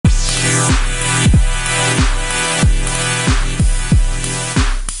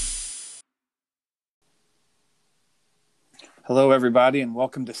Hello, everybody, and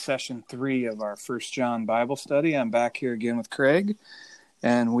welcome to session 3 of our First John Bible study. I'm back here again with Craig,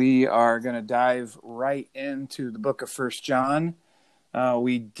 and we are going to dive right into the book of First John.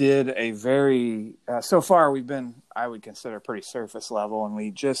 We did a so far we've been, I would consider, pretty surface level, and we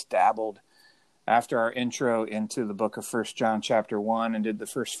just dabbled after our intro into the book of First John chapter 1 and did the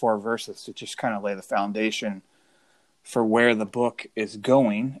first 4 verses to just kind of lay the foundation for where the book is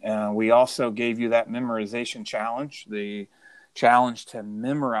going. We also gave you that memorization challenge, the challenge to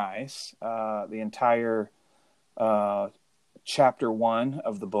memorize the entire chapter 1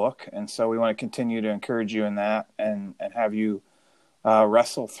 of the book. And so we want to continue to encourage you in that and have you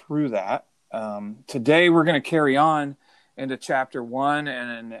wrestle through that. Today we're going to carry on into chapter 1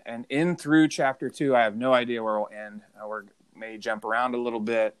 and in through chapter 2. I have no idea where we'll end. We may jump around a little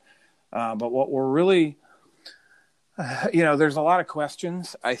bit. But what we're really there's a lot of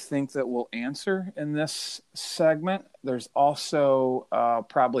questions I think that we'll answer in this segment. There's also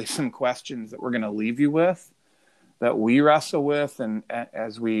probably some questions that we're going to leave you with that we wrestle with and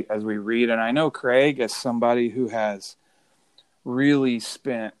as we read. And I know Craig, as somebody who has really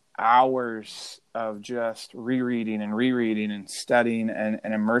spent hours of just rereading and studying and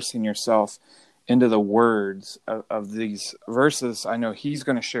immersing yourself into the words of these verses, I know he's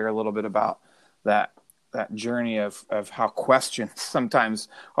going to share a little bit about that journey of how questions sometimes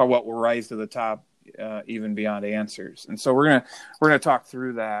are what will rise to the top, even beyond answers. And so we're gonna talk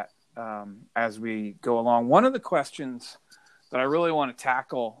through that as we go along. One of the questions that I really want to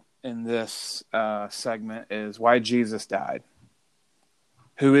tackle in this segment is why Jesus died.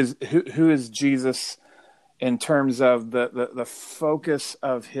 Who is Jesus in terms of the focus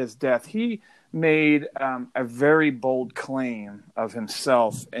of his death? He made a very bold claim of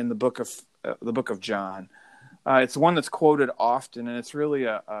himself in the book of John. It's one that's quoted often, and it's really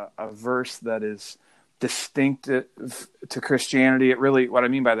a verse that is distinctive to Christianity. What I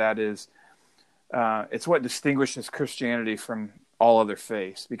mean by that is it's what distinguishes Christianity from all other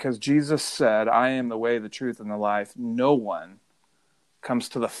faiths, because Jesus said, "I am the way, the truth, and the life. No one comes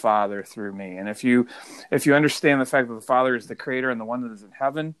to the Father through me." And if you understand the fact that the Father is the creator and the one that is in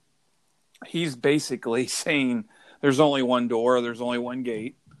heaven, he's basically saying there's only one door, there's only one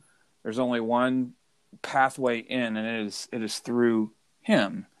gate, there's only one pathway in, and it is through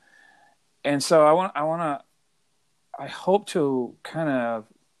him. And so I hope to kind of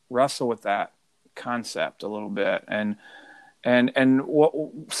wrestle with that concept a little bit.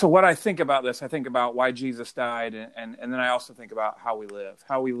 So what I think about this, I think about why Jesus died, and then I also think about how we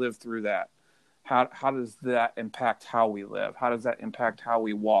live through that. How does that impact how we live? How does that impact how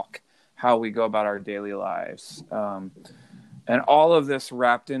we walk, how we go about our daily lives? And all of this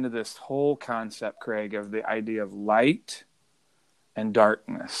wrapped into this whole concept, Craig, of the idea of light and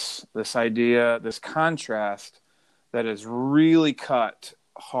darkness. This contrast that is really cut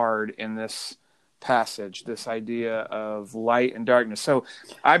hard in this passage, this idea of light and darkness. So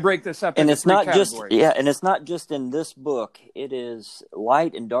I break this up into three categories. And it's not just in this book. It is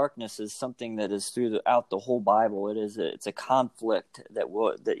light and darkness is something that is throughout the whole Bible. It's a conflict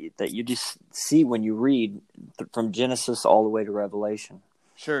that you just see when you read from Genesis all the way to Revelation.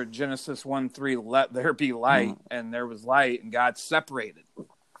 Sure, Genesis 1:3, let there be light, and there was light, and God separated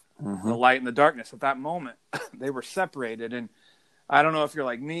the light and the darkness. At that moment, they were separated, and I don't know if you're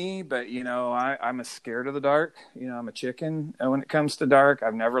like me, but, I'm scared of the dark. I'm a chicken when it comes to dark.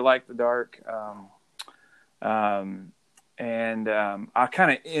 I've never liked the dark. I'm going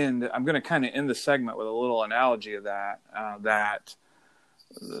to end the segment with a little analogy of that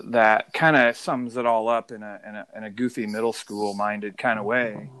kind of sums it all up in a goofy middle school minded kind of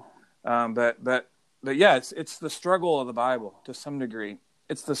way. But yeah, it's the struggle of the Bible to some degree.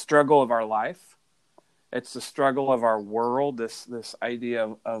 It's the struggle of our life. It's the struggle of our world, this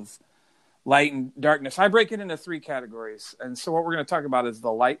idea of light and darkness. I break it into 3 categories. And so what we're going to talk about is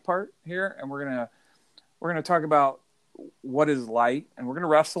the light part here. And we're going to talk about what is light. And we're going to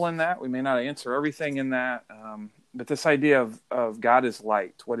wrestle in that. We may not answer everything in that. But this idea of God is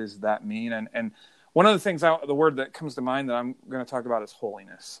light, what does that mean? And one of the things, the word that comes to mind that I'm going to talk about is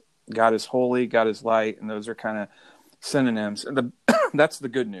holiness. God is holy, God is light, and those are kind of synonyms. And that's the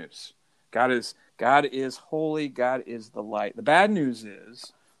good news. God is holy, God is the light. The bad news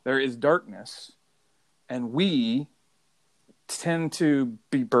is there is darkness, and we tend to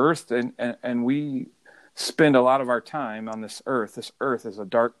be birthed, and we spend a lot of our time on this earth. This earth is a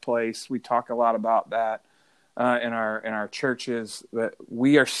dark place. We talk a lot about that in our churches, that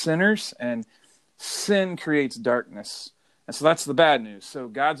we are sinners, and sin creates darkness. And so that's the bad news. So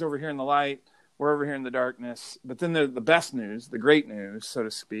God's over here in the light, we're over here in the darkness. But then the best news, the great news, so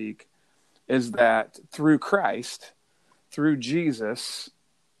to speak, is that through Christ, through Jesus,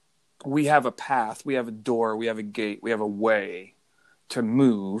 we have a path, we have a door, we have a gate, we have a way to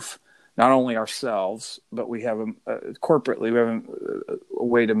move, not only ourselves, but we have corporately, we have a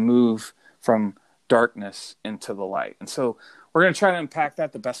way to move from darkness into the light. And so we're going to try to unpack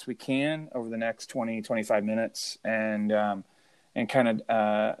that the best we can over the next 20, 25 minutes and kind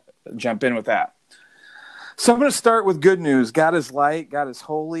of jump in with that. So I'm going to start with good news. God is light. God is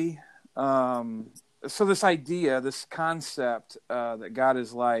holy. So this idea, this concept that God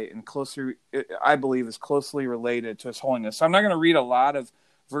is light and I believe is closely related to his holiness. So I'm not going to read a lot of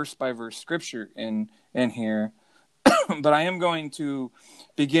verse by verse scripture in here, but I am going to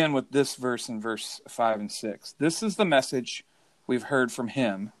begin with this verse in verse 5 and 6. This is the message we've heard from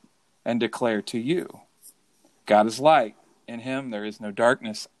him and declare to you. God is light. In him there is no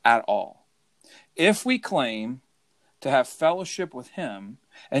darkness at all. If we claim to have fellowship with him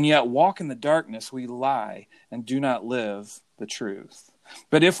and yet walk in the darkness, we lie and do not live the truth.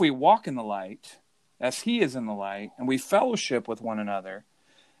 But if we walk in the light, as he is in the light, and we fellowship with one another,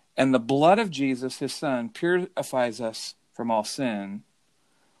 and the blood of Jesus, his son, purifies us from all sin.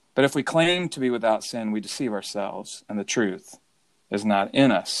 But if we claim to be without sin, we deceive ourselves, and the truth is not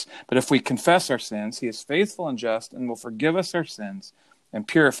in us. But if we confess our sins, he is faithful and just and will forgive us our sins and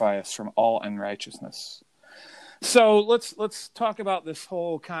purify us from all unrighteousness. So let's talk about this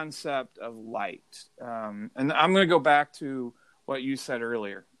whole concept of light. And I'm going to go back to what you said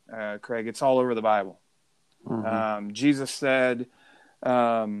earlier, Craig. It's all over the Bible. Mm-hmm. Jesus said,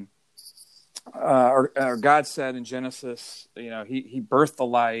 or God said in Genesis, he birthed the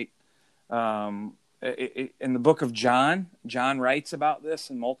light. In the book of John writes about this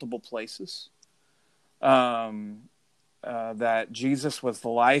in multiple places, that Jesus was the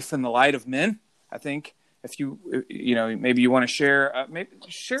life and the light of men. I think if maybe you want to share,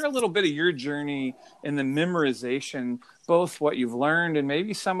 share a little bit of your journey in the memorization, both what you've learned and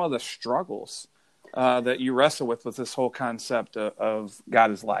maybe some of the struggles that you wrestle with this whole concept of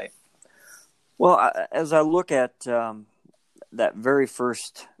God is light. Well, as I look at that very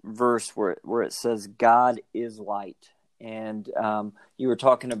first verse where it says God is light, and you were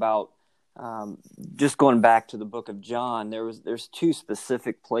talking about just going back to the book of John, there's two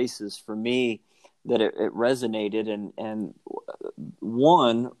specific places for me that it resonated, and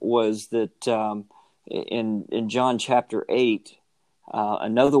one was that in John chapter 8,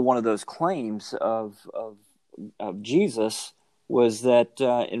 another one of those claims of Jesus was that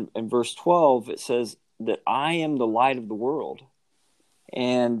in verse 12 it says that I am the light of the world,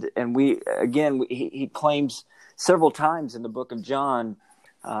 and he claims several times in the book of John,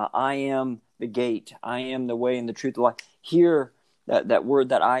 I am the gate, I am the way and the truth, the life. Here, that word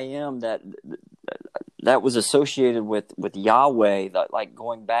that I am, that was associated with Yahweh, that, like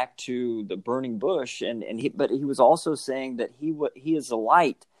going back to the burning bush, but he was also saying that he is the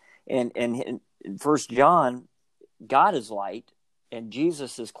light, and in 1 John, God is light, and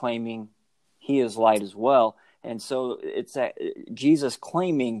Jesus is claiming he is light as well. And so it's that Jesus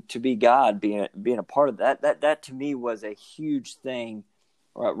claiming to be God, being a part of that. That to me was a huge thing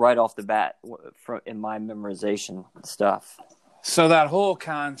right off the bat in my memorization stuff. So that whole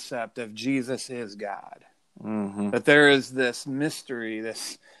concept of Jesus is God, mm-hmm. that there is this mystery,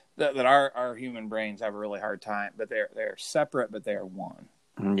 that our human brains have a really hard time, but they're separate, but they are one.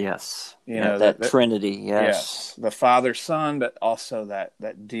 Yes, that Trinity. Yes, the Father, Son, but also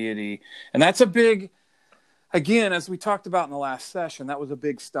that deity, and that's a big. Again, as we talked about in the last session, that was a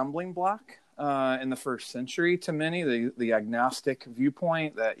big stumbling block in the first century to many. The agnostic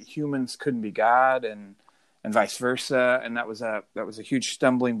viewpoint that humans couldn't be God, and vice versa, and that was a huge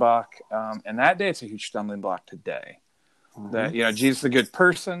stumbling block. And that day, it's a huge stumbling block today. Mm-hmm. That Jesus is a good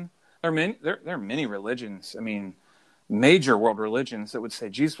person. There are many religions. I mean, major world religions that would say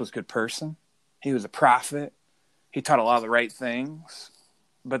Jesus was a good person. He was a prophet. He taught a lot of the right things.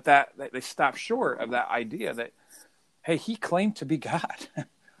 But that they stopped short of that idea that, hey, he claimed to be God.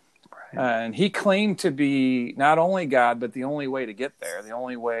 Right. And he claimed to be not only God, but the only way to get there,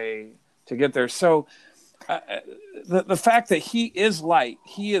 So the fact that he is light,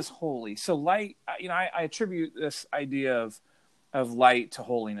 he is holy. So light, I attribute this idea of light to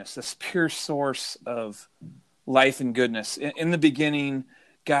holiness, this pure source of life and goodness. In the beginning,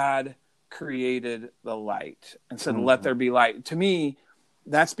 God created the light and said, mm-hmm. Let there be light. To me,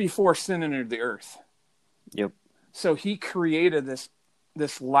 that's before sin entered the earth. Yep. So he created this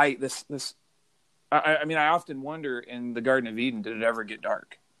light, this. I often wonder, in the Garden of Eden, did it ever get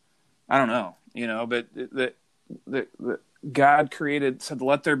dark? I don't know, but the God said,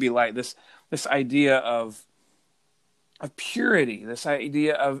 let there be light. This idea of purity, this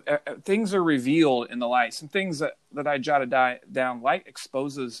idea of things are revealed in the light. Some things that I jotted down: light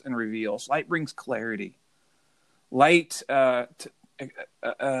exposes and reveals. Light brings clarity. Light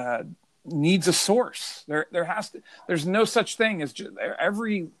needs a source. There's no such thing as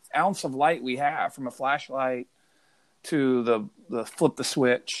every ounce of light we have, from a flashlight to the flip the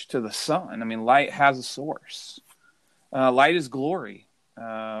switch to the sun. I mean, light has a source. Light is glory.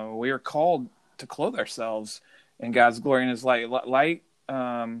 We are called to clothe ourselves in God's glory and His light. Light,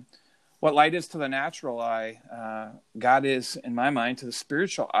 what light is to the natural eye, God is, in my mind, to the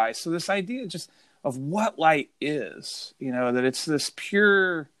spiritual eye. So this idea just of what light is, that it's this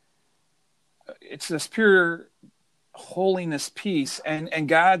pure holiness piece, and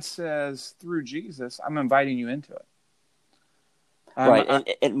God says through Jesus, I'm inviting you into it.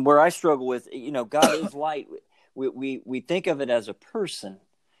 Right, and where I struggle with, God is light. We think of it as a person.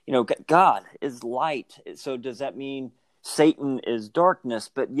 God is light. So does that mean Satan is darkness?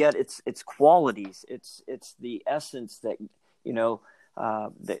 But yet it's qualities. It's the essence that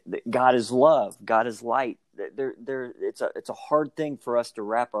that God is love. God is light. It's a hard thing for us to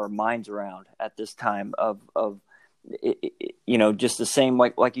wrap our minds around at this time of just the same,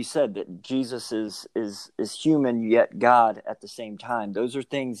 like you said, that Jesus is human yet God at the same time. Those are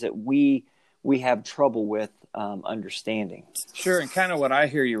things that we have trouble with understanding. Sure, and kind of what I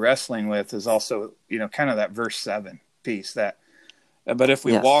hear you wrestling with is also, kind of that verse 7 piece, that, but if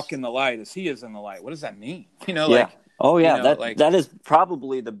we walk in the light as He is in the light, what does that mean? That is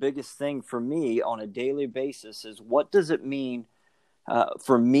probably the biggest thing for me on a daily basis is, what does it mean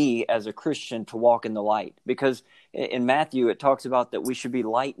for me as a Christian to walk in the light? Because in Matthew, it talks about that we should be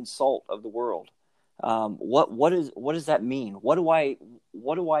light and salt of the world. What does that mean? What do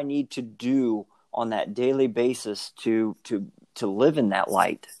I need to do on that daily basis to live in that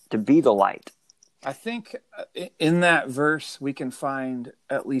light, to be the light? I think in that verse we can find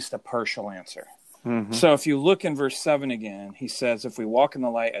at least a partial answer. Mm-hmm. So if you look in verse 7 again, he says, if we walk in the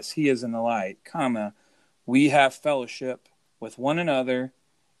light as He is in the light, we have fellowship with one another,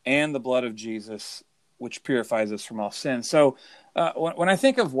 and the blood of Jesus, which purifies us from all sin. So when I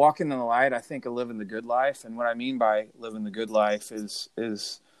think of walking in the light, I think of living the good life. And what I mean by living the good life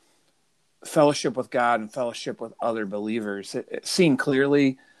is fellowship with God and fellowship with other believers. Seeing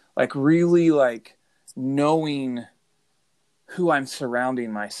clearly, really knowing who I'm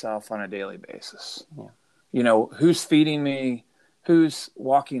surrounding myself on a daily basis. Yeah. Who's feeding me, who's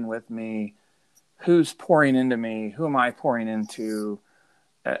walking with me, who's pouring into me, who am I pouring into,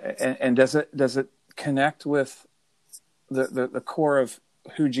 and does it connect with the core of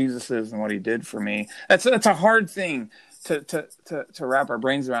who Jesus is and what He did for me? That's a hard thing to wrap our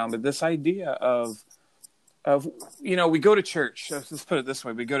brains around. But this idea of we go to church. Let's put it this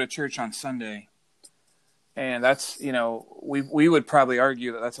way: we go to church on Sunday, and that's we would probably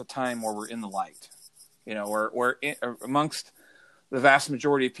argue that that's a time where we're in the light. We're amongst the vast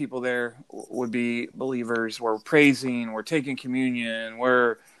majority of people there would be believers. We're praising, we're taking communion,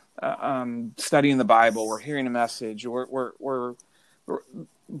 we're studying the Bible, we're hearing a message, we're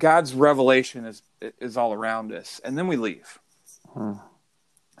God's revelation is all around us, and then we leave.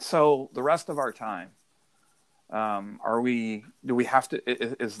 So the rest of our time, do we have to?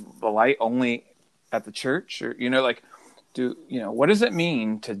 Is the light only at the church, or what does it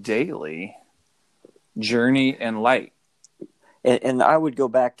mean to daily journey in light? And I would go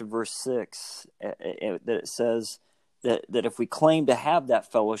back to verse 6, that it says that if we claim to have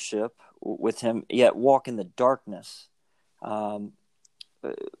that fellowship with Him, yet walk in the darkness,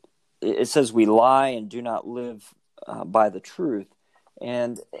 it says we lie and do not live by the truth.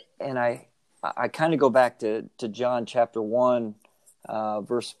 And I kind of go back to John chapter 1,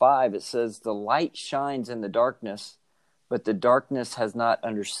 verse 5. It says, the light shines in the darkness, but the darkness has not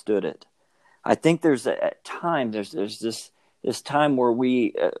understood it. I think there's a time, there's this time where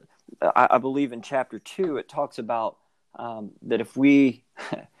I believe in chapter 2, it talks about that if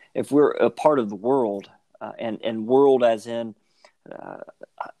we're a part of the world, and world as in,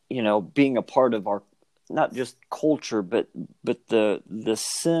 being a part of our, not just culture, but the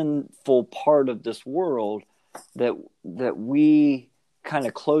sinful part of this world, that we kind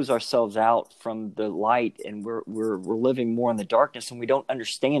of close ourselves out from the light, and we're living more in the darkness, and we don't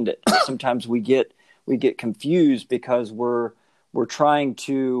understand it. Sometimes we get confused because we're trying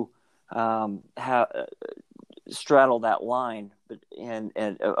to straddle that line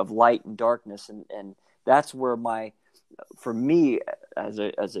and of light and darkness, and that's where for me as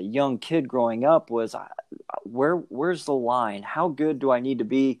a young kid growing up was, where's the line? How good do I need to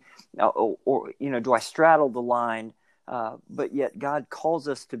be, or do I straddle the line but yet God calls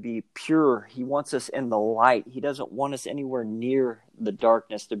us to be pure. He wants us in the light. He doesn't want us anywhere near the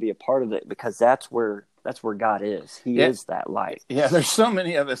darkness to be a part of it, because that's where God is. He is that light. Yeah, there's so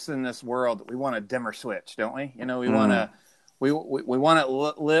many of us in this world that we want a dimmer switch, don't we? We want to we want it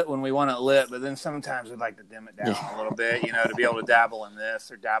lit when we want it lit, but then sometimes we'd like to dim it down a little bit, to be able to dabble in this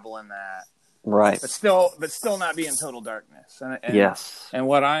or dabble in that. Right. But still not be in total darkness. And yes. And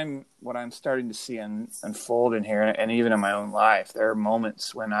what I'm starting to see unfold in here, and even in my own life, there are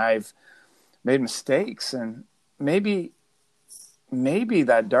moments when I've made mistakes, and maybe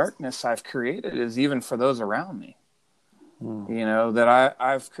that darkness I've created is even for those around me. That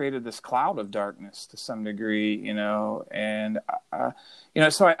I've created this cloud of darkness to some degree, and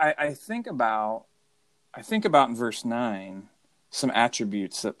so I think about in verse 9 some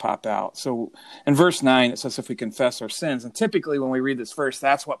attributes that pop out. So in verse 9 it says, if we confess our sins, and typically when we read this verse,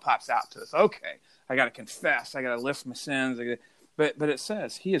 that's what pops out to us. Okay, I got to confess, I got to list my sins, but it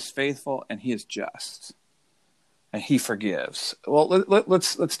says he is faithful and he is just, and he forgives. Well,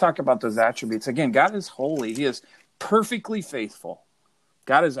 let's talk about those attributes again. God is holy. He is perfectly faithful.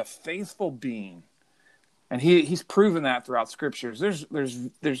 God is a faithful being, and he's proven that throughout scriptures.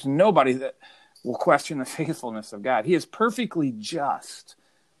 There's nobody that will question the faithfulness of God. He is perfectly just.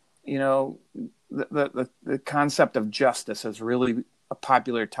 The concept of justice is really a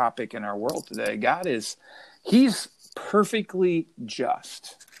popular topic in our world today. He's perfectly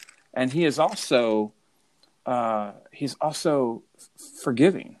just, and he is also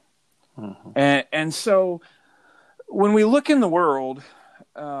forgiving. And so when we look in the world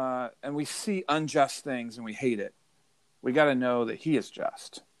and we see unjust things and we hate it, we got to know that he is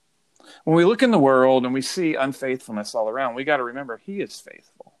just. When we look in the world and we see unfaithfulness all around, we got to remember he is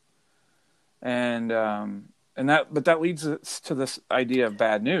faithful. And that leads us to this idea of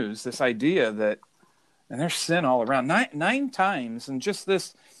bad news, this idea that, and there's sin all around. Nine times in just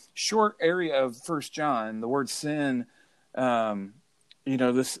this short area of 1 John, the word sin,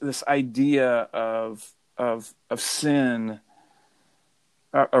 this idea of sin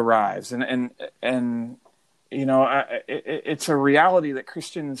arrives, and it's a reality that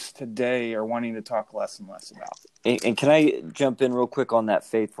Christians today are wanting to talk less and less about. And can I jump in real quick on that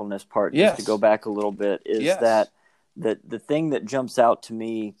faithfulness part, just to go back a little bit? Is that the thing that jumps out to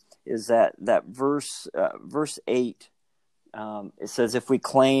me is that verse 8. It says, if we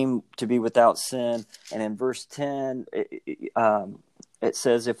claim to be without sin, and in verse 10, it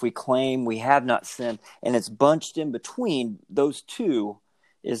says, if we claim we have not sinned, and it's bunched in between those two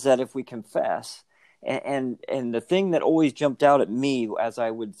is that if we confess. And the thing that always jumped out at me as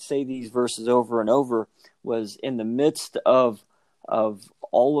I would say these verses over and over was, in the midst of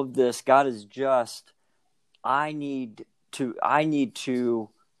all of this, God is just. I need to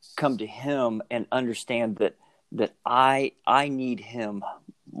come to him and understand that I need him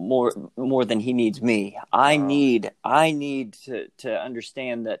more than he needs me. I need to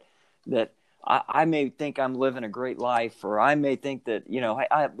understand that I may think I'm living a great life, or I may think that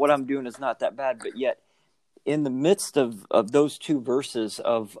what I'm doing is not that bad, but yet in the midst of those two verses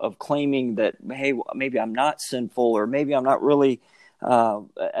of claiming that, hey, maybe I'm not sinful, or maybe I'm not really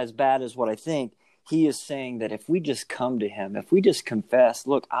as bad as what I think, he is saying that if we just come to him, if we just confess,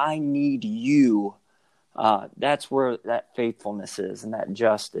 look, I need you. That's where that faithfulness is, and that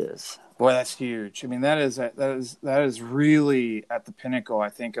just is. Boy, that's huge. I mean, that is really at the pinnacle, I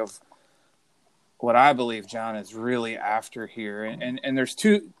think, of what I believe John is really after here. And there's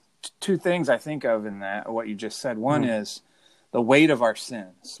two things I think of in that, what you just said. One is the weight of our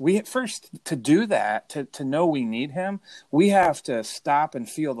sins. We first, to do that, to know we need him, we have to stop and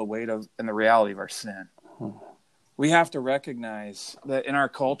feel the weight of and the reality of our sin. We have to recognize that in our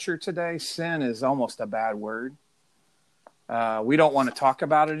culture today, sin is almost a bad word. We don't want to talk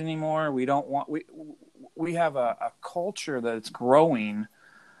about it anymore. We have a culture that's growing,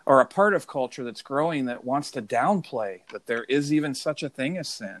 or a part of culture that's growing, that wants to downplay that there is even such a thing as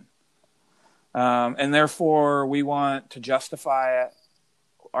sin. And therefore, we want to justify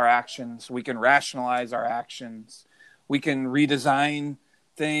our actions. We can rationalize our actions. We can redesign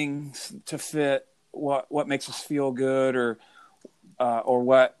things to fit what makes us feel good, or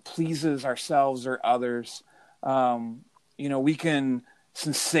what pleases ourselves or others. We can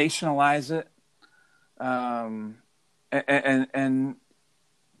sensationalize it.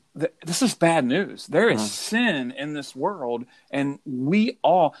 This is bad news. There is sin in this world, and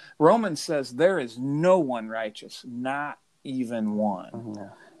Romans says there is no one righteous, not even one.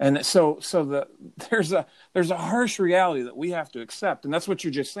 And so there's a harsh reality that we have to accept, and that's what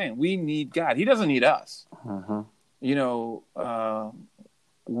you're just saying. We need God. He doesn't need us.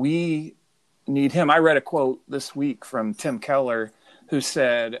 We need him. I read a quote this week from Tim Keller who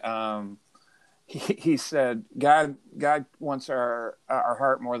said, he said, God wants our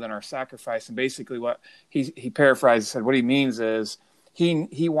heart more than our sacrifice. And basically what he paraphrased, said, what he means is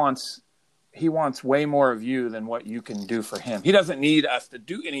he wants way more of you than what you can do for him. He doesn't need us to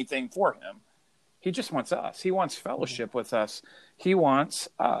do anything for him. He just wants us. He wants fellowship with us. He wants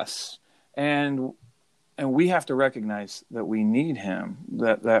us. And we have to recognize that we need him,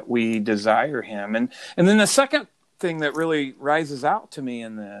 that we desire him. And then the second thing that really rises out to me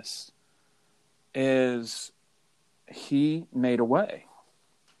in this is he made a way.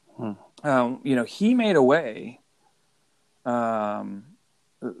 He made a way, though,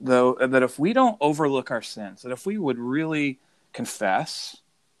 that if we don't overlook our sins, that if we would really confess,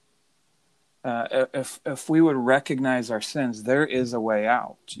 if we would recognize our sins, there is a way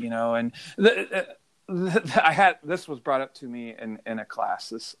out. And this was brought up to me in a class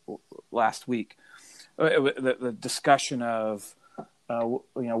this last week. The discussion of,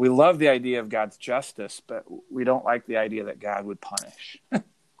 we love the idea of God's justice, but we don't like the idea that God would punish.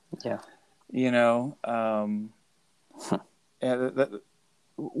 Yeah.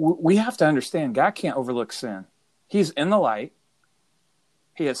 We have to understand God can't overlook sin. He's in the light.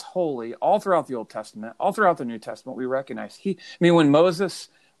 He is holy. All throughout the Old Testament, all throughout the New Testament, we recognize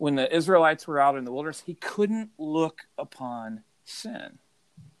when the Israelites were out in the wilderness, he couldn't look upon sin.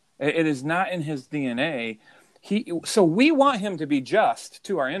 It is not in his DNA. So we want him to be just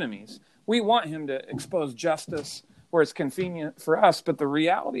to our enemies. We want him to expose justice where it's convenient for us. But the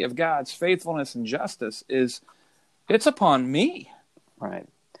reality of God's faithfulness and justice is it's upon me. Right.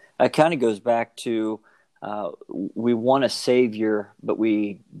 It kind of goes back to we want a savior, but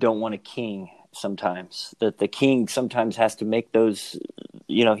we don't want a king sometimes. That the king sometimes has to make those,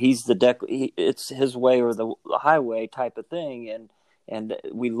 he's it's his way or the highway type of thing. And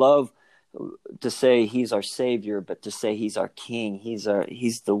we love to say he's our savior, but to say he's our king, he's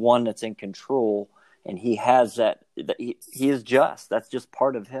the one that's in control, and he has that he is just. That's just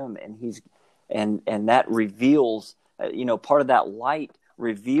part of him, and that reveals, part of that light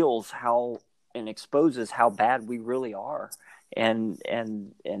reveals how and exposes how bad we really are, and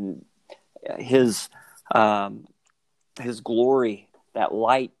his glory, that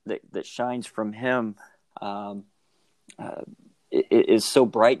light that shines from him, is so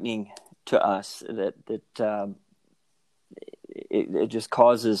brightening to us that it just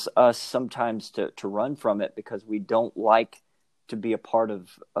causes us sometimes to run from it because we don't like to be a part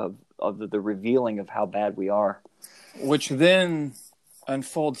of the revealing of how bad we are. Which then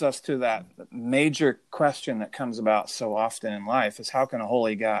unfolds us to that major question that comes about so often in life is, how can a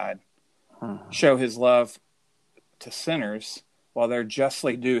holy God show his love to sinners while they're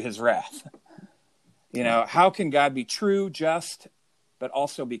justly due his wrath? How can God be true, just, but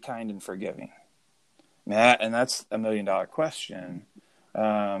also be kind and forgiving? And that's $1 million question.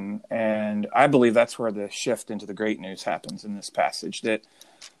 And I believe that's where the shift into the great news happens in this passage, that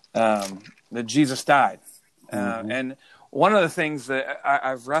Jesus died. And one of the things that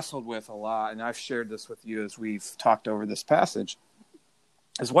I've wrestled with a lot, and I've shared this with you as we've talked over this passage,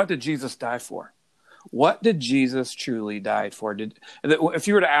 is what did Jesus die for? What did Jesus truly die for? If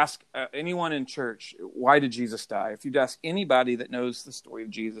you were to ask anyone in church, why did Jesus die? If you'd ask anybody that knows the story of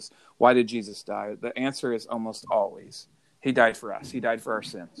Jesus, why did Jesus die? The answer is almost always, he died for us. He died for our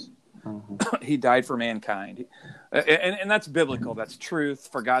sins. Mm-hmm. He died for mankind. And that's biblical. That's truth.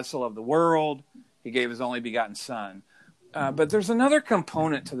 For God so loved the world, he gave his only begotten son. But there's another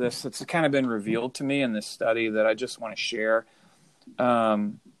component to this that's kind of been revealed to me in this study that I just want to share.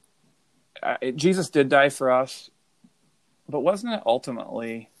 Jesus did die for us, but wasn't it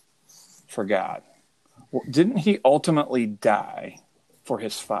ultimately for God? Didn't he ultimately die for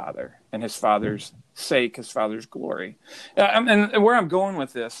his Father and his Father's sake, his Father's glory? And where I'm going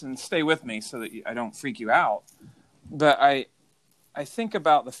with this, and stay with me so that I don't freak you out, but I think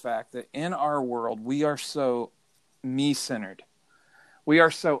about the fact that in our world, we are so me-centered. We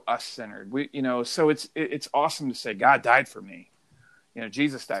are so us-centered. So it's awesome to say, God died for me.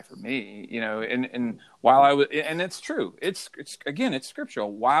 Jesus died for me, and while I was, and it's true. It's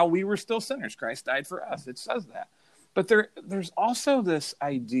scriptural. While we were still sinners, Christ died for us. It says that. But there's also this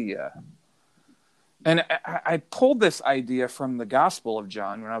idea, and I pulled this idea from the Gospel of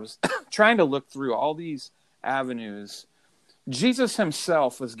John when I was trying to look through all these avenues. Jesus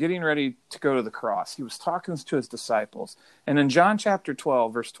himself was getting ready to go to the cross. He was talking to his disciples. And in John chapter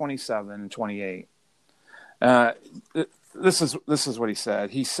 12, verse 27 and 28, this is what he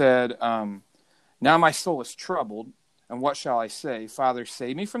said. He said, now my soul is troubled, and what shall I say? Father,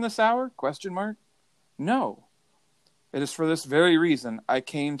 save me from this hour? ? No, It is for this very reason I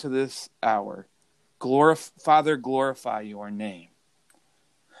came to this hour. Father, glorify your name.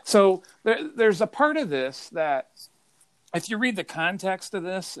 So there's a part of this that, if you read the context of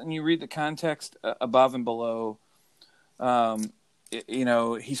this and you read the context above and below,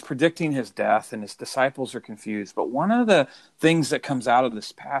 he's predicting his death and his disciples are confused. But one of the things that comes out of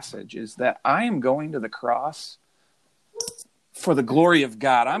this passage is that I am going to the cross for the glory of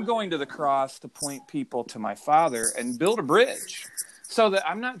God. I'm going to the cross to point people to my Father and build a bridge, so that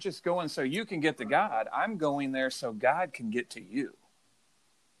I'm not just going so you can get to God. I'm going there so God can get to you.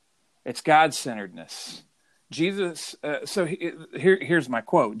 It's God-centeredness. Jesus, here's my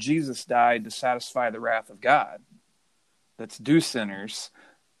quote. Jesus died to satisfy the wrath of God that's due sinners,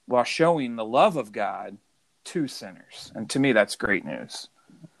 while showing the love of God to sinners. And to me, that's great news.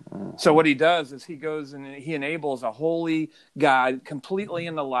 So what he does is he goes and he enables a holy God completely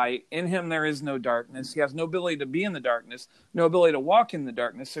in the light. In him there is no darkness. He has no ability to be in the darkness, no ability to walk in the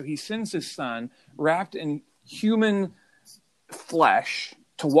darkness. So he sends his son, wrapped in human flesh,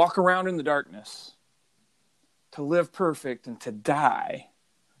 to walk around in the darkness, to live perfect, and to die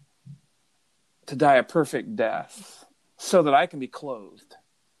a perfect death, so that I can be clothed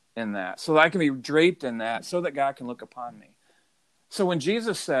in that, so that I can be draped in that, so that God can look upon me. So when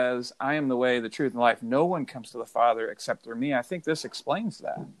Jesus says, I am the way, the truth, and the life, no one comes to the Father except through me, I think this explains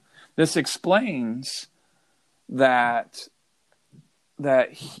that. This explains that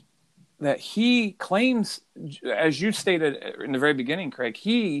he claims, as you stated in the very beginning, Craig,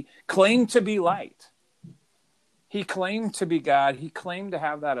 he claimed to be light. He claimed to be God. He claimed to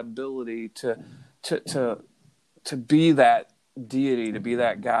have that ability to be that deity, to be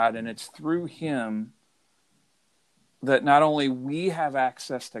that God. And it's through him that not only we have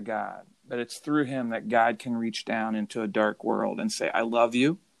access to God, but it's through him that God can reach down into a dark world and say, I love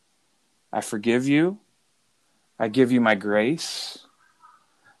you. I forgive you. I give you my grace.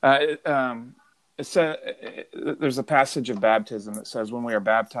 There's a passage of baptism that says when we are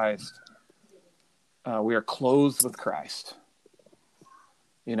baptized, we are clothed with Christ.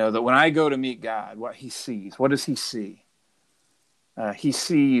 That when I go to meet God, what he sees, what does he see? He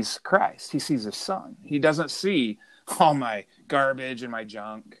sees Christ. He sees his son. He doesn't see all my garbage and my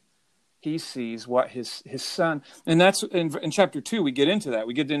junk. He sees what his son, and that's in chapter 2. We get into that.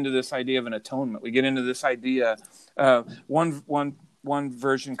 We get into this idea of an atonement. We get into this idea. One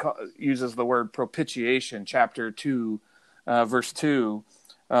version uses the word propitiation. Chapter 2, verse 2.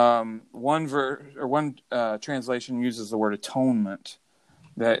 One translation uses the word atonement.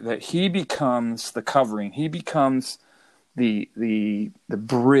 That he becomes the covering. He becomes the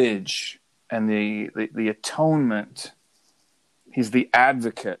bridge and the atonement. He's the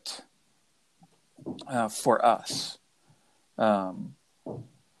advocate for us, and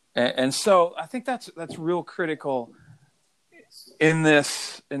so I think that's real critical in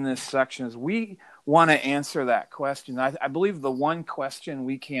this section. Is we want to answer that question. I believe the one question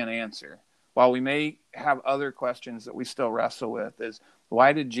we can't answer, while we may have other questions that we still wrestle with, is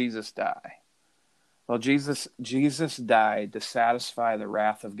why did Jesus die? Well, Jesus died to satisfy the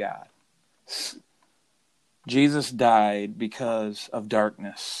wrath of God. Jesus died because of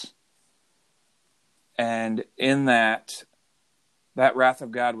darkness. And in that wrath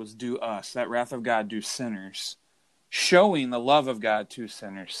of God was due us. That wrath of God due sinners, showing the love of God to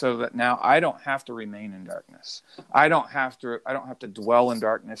sinners, so that now I don't have to remain in darkness. I don't have to dwell in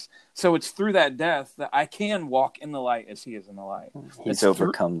darkness. So it's through that death that I can walk in the light as he is in the light. He's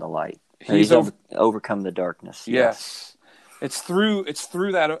overcome the light. He's overcome the darkness. Yes. It's through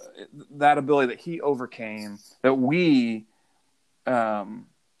that ability that he overcame that we can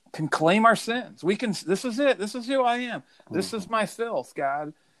claim our sins. We can. This is it. This is who I am. This is my filth,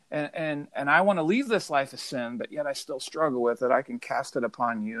 God. And I want to leave this life of sin, but yet I still struggle with it. I can cast it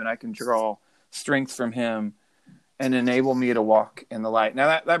upon you, and I can draw strength from him and enable me to walk in the light.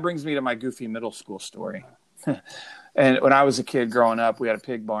 Now that brings me to my goofy middle school story. And when I was a kid growing up, we had a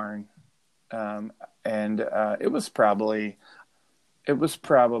pig barn. And it was probably, I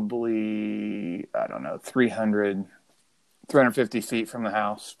don't know, 350 feet from the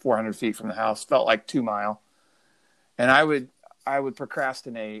house, 400 feet from the house, felt like 2 miles. And I would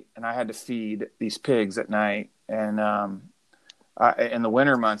procrastinate, and I had to feed these pigs at night. And in the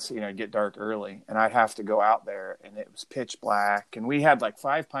winter months, it'd get dark early, and I'd have to go out there, and it was pitch black. And we had like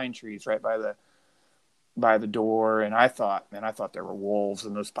 5 pine trees right by the door, and I thought there were wolves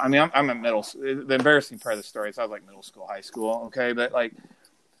in those. I mean, I'm in the embarrassing part of the story is I was like middle school, high school, okay, but like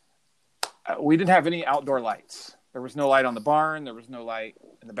we didn't have any outdoor lights. There was no light on the barn. There was no light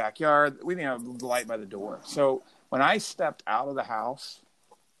in the backyard. We didn't have the light by the door. So when I stepped out of the house,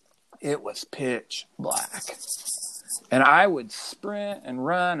 it was pitch black. And I would sprint and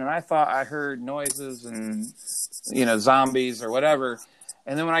run, and I thought I heard noises and, zombies or whatever.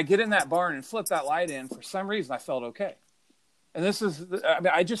 And then when I get in that barn and flip that light in, for some reason I felt okay. And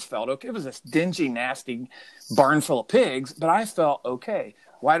I just felt okay. It was this dingy, nasty barn full of pigs, but I felt okay.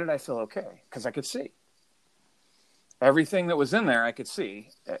 Why did I feel okay? Because I could see. Everything that was in there, I could see.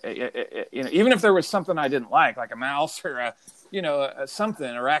 Even if there was something I didn't like a mouse or a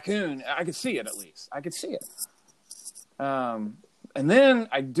raccoon, I could see it at least. I could see it. And then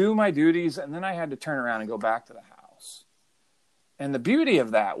I do my duties, and then I had to turn around and go back to the house. And the beauty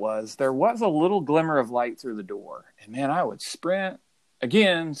of that was there was a little glimmer of light through the door. And man, I would sprint,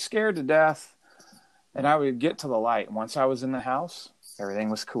 again, scared to death, and I would get to the light. And once I was in the house,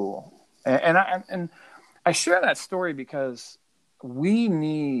 everything was cool. And I share that story because we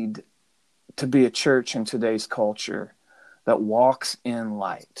need to be a church in today's culture that walks in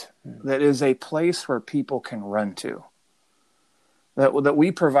light, that is a place where people can run to, that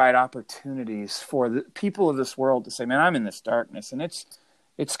we provide opportunities for the people of this world to say, man, I'm in this darkness, and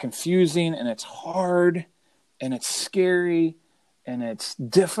it's confusing, and it's hard, and it's scary, and it's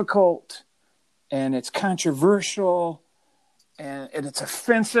difficult, and it's controversial, and it's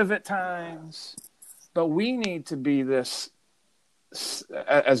offensive at times. But we need to be this,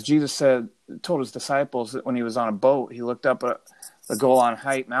 as Jesus told his disciples that when he was on a boat, he looked up at the Golan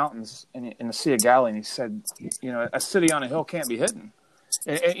Heights mountains in the Sea of Galilee, and he said, a city on a hill can't be hidden.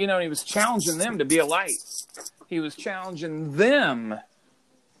 And he was challenging them to be a light. He was challenging them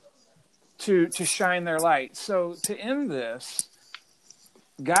to shine their light. So to end this,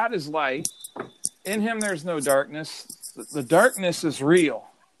 God is light. In him there's no darkness. The darkness is real.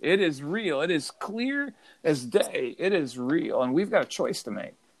 It is real. It is clear as day. It is real. And we've got a choice to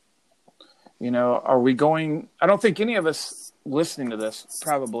make. Are we going... I don't think any of us listening to this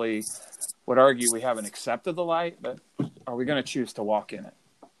probably would argue we haven't accepted the light, but are we going to choose to walk in it?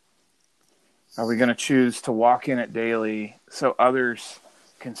 Are we going to choose to walk in it daily so others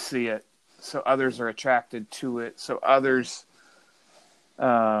can see it, so others are attracted to it, so others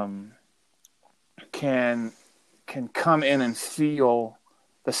can come in and feel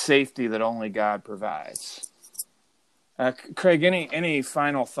the safety that only God provides? Craig, any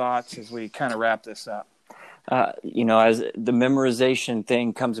final thoughts as we kind of wrap this up? As the memorization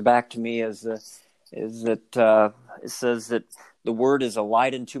thing comes back to me is that it says that the word is a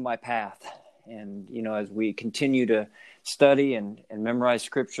light into my path. And, as we continue to study and memorize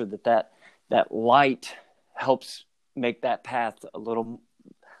scripture, that light helps make that path a little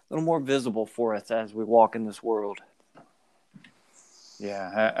more visible for us as we walk in this world.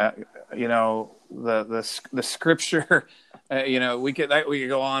 Yeah, the scripture, we could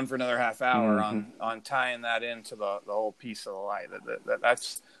go on for another half hour on tying that into the whole piece of the light.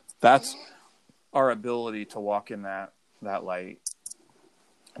 That's our ability to walk in that light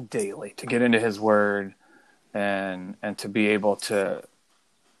daily, to get into His Word, and to be able to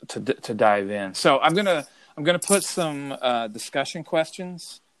dive in. So I'm gonna put some discussion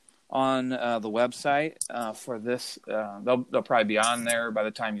questions on the website for this. They'll probably be on there by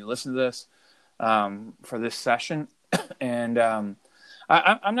the time you listen to this for this session. And I'm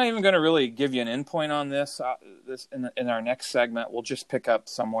not even going to really give you an endpoint on this. This in our next segment, we'll just pick up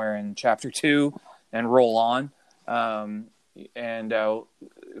somewhere in chapter 2 and roll on, and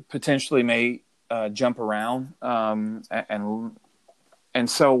potentially may jump around. And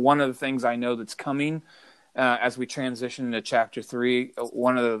so one of the things I know that's coming as we transition into chapter 3,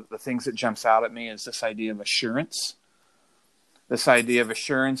 one of the things that jumps out at me is this idea of assurance. This idea of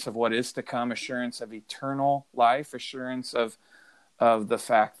assurance of what is to come, assurance of eternal life, assurance of the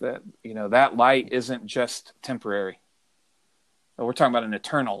fact that, that light isn't just temporary. We're talking about an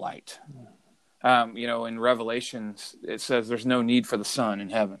eternal light. In Revelations, it says there's no need for the sun in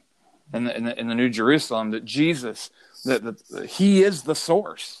heaven. In the New Jerusalem, that Jesus, that He is the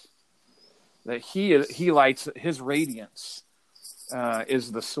source. That He lights, His radiance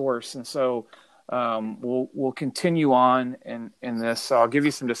is the source. And so we'll continue on in this. So I'll give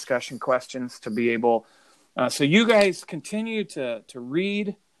you some discussion questions to be able, so you guys continue to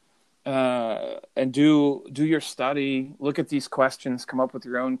read and do your study, look at these questions, come up with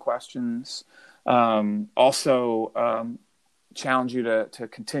your own questions. Also challenge you to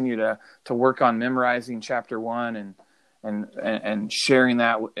continue to work on memorizing chapter 1 and sharing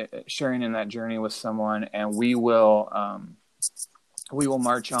in that journey with someone, and we will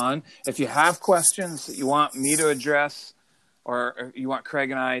march on. If you have questions that you want me to address, or you want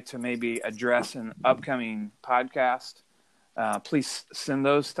Craig and I to maybe address in upcoming podcast, please send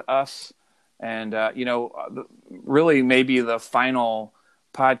those to us. And really maybe the final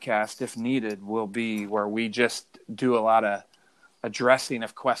podcast, if needed, will be where we just do a lot of addressing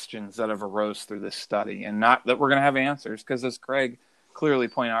of questions that have arose through this study, and not that we're going to have answers, because as Craig clearly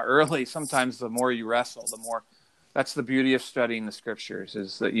pointed out early, sometimes the more you wrestle, the more. That's the beauty of studying the scriptures,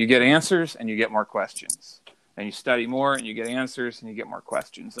 is that you get answers and you get more questions, and you study more and you get answers and you get more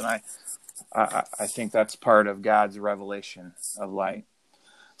questions. And I think that's part of God's revelation of light.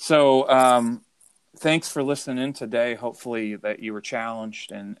 So thanks for listening in today. Hopefully that you were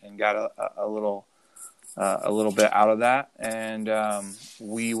challenged and got a little bit out of that. And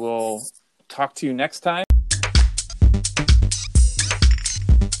we will talk to you next time.